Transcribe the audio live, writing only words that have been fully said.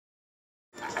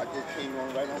came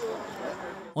on right on time, right?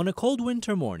 On a cold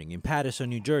winter morning in Paterson,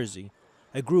 New Jersey,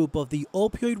 a group of the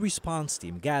opioid response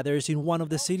team gathers in one of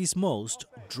the city's most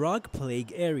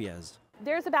drug-plagued areas.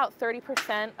 There's about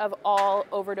 30% of all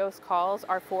overdose calls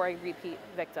are for a repeat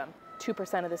victim.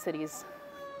 2% of the city's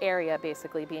area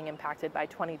basically being impacted by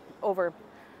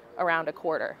around a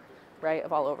quarter, right,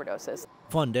 of all overdoses.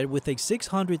 Funded with a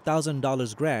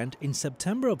 $600,000 grant in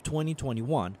September of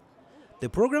 2021, the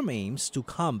program aims to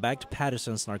combat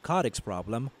Paterson's narcotics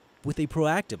problem with a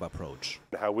proactive approach.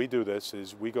 How we do this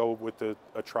is we go with a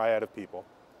triad of people: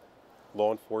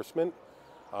 law enforcement,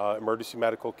 emergency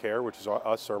medical care, which is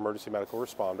us, our emergency medical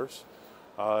responders,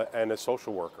 and a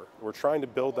social worker. We're trying to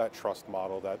build that trust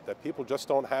model that people just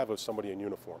don't have with somebody in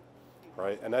uniform,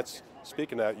 right? And that's,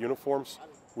 speaking of that, uniforms,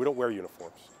 we don't wear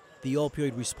uniforms. The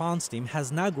opioid response team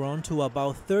has now grown to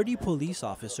about 30 police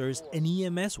officers and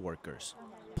EMS workers,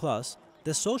 plus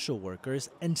the social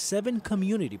workers and 7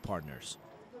 community partners,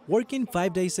 working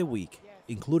 5 days a week,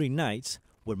 including nights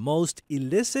where most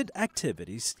illicit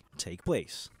activities take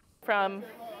place. From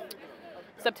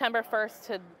September 1st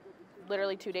to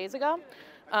literally 2 days ago,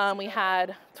 we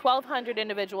had 1,200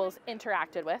 individuals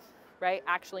interacted with, right?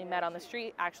 Actually met on the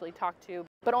street, actually talked to,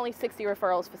 but only 60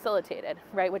 referrals facilitated,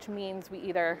 right? Which means we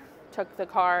either took the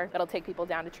car that'll take people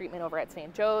down to treatment over at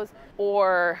St. Joe's,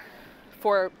 or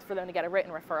for them to get a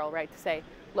written referral, right? To say,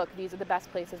 look, these are the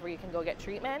best places where you can go get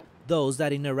treatment. Those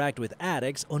that interact with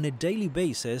addicts on a daily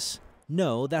basis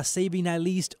know that saving at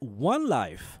least one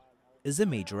life is a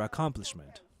major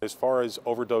accomplishment. As far as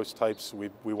overdose types,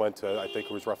 we went to, I think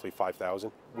it was roughly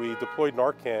 5,000. We deployed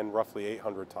Narcan roughly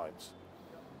 800 times.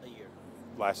 A year?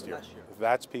 Last year.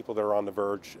 That's people that are on the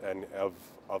verge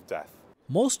of death.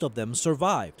 Most of them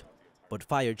survived, but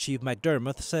Fire Chief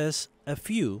McDermott says a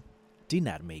few did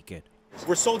not make it.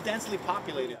 We're so densely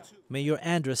populated, too. Mayor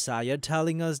Andres Sayed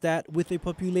telling us that with a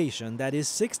population that is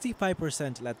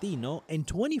 65% Latino and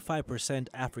 25%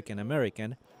 African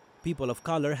American, people of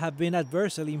color have been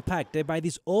adversely impacted by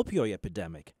this opioid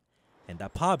epidemic, and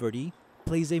that poverty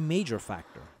plays a major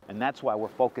factor. And that's why we're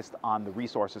focused on the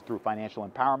resources through financial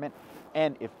empowerment,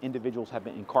 and if individuals have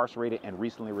been incarcerated and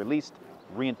recently released,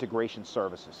 reintegration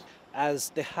services. As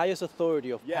the highest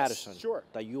authority of Paterson sure.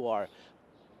 that you are,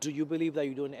 do you believe that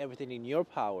you're doing everything in your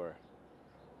power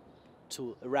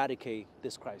to eradicate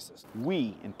this crisis?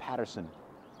 We in Paterson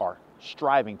are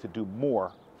striving to do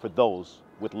more for those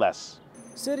with less.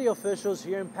 City officials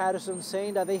here in Paterson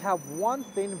saying that they have one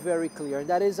thing very clear, and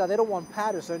that is that they don't want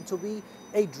Paterson to be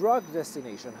a drug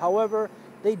destination. However,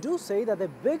 they do say that the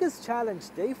biggest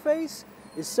challenge they face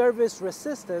is service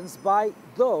resistance by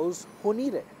those who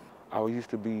need it. I used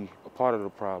to be a part of the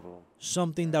problem.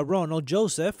 Something that Ronald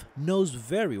Joseph knows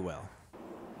very well.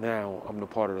 Now I'm the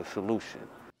part of the solution.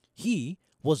 He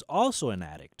was also an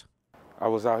addict. I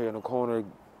was out here in the corner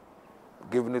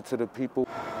giving it to the people.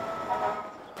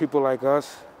 People like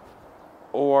us,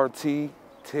 ORT,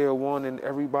 Tier 1, and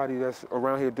everybody that's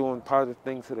around here doing positive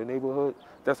things to the neighborhood,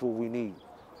 that's what we need.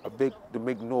 To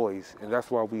make noise, and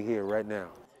that's why we're here right now.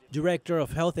 Director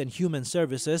of Health and Human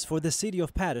Services for the City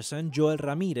of Paterson, Joel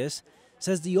Ramirez,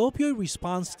 says the opioid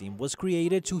response team was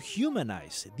created to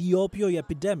humanize the opioid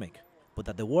epidemic, but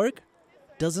that the work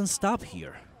doesn't stop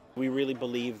here. We really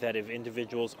believe that if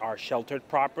individuals are sheltered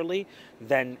properly,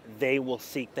 then they will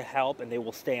seek the help and they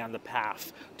will stay on the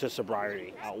path to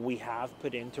sobriety. We have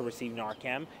put in to receive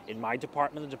Narcan in my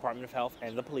department, the Department of Health,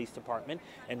 and the police department,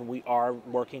 and we are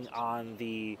working on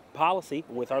the policy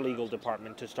with our legal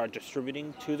department to start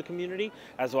distributing to the community,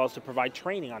 as well as to provide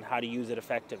training on how to use it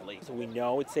effectively. So we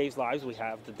know it saves lives, we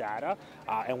have the data,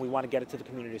 and we want to get it to the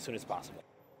community as soon as possible.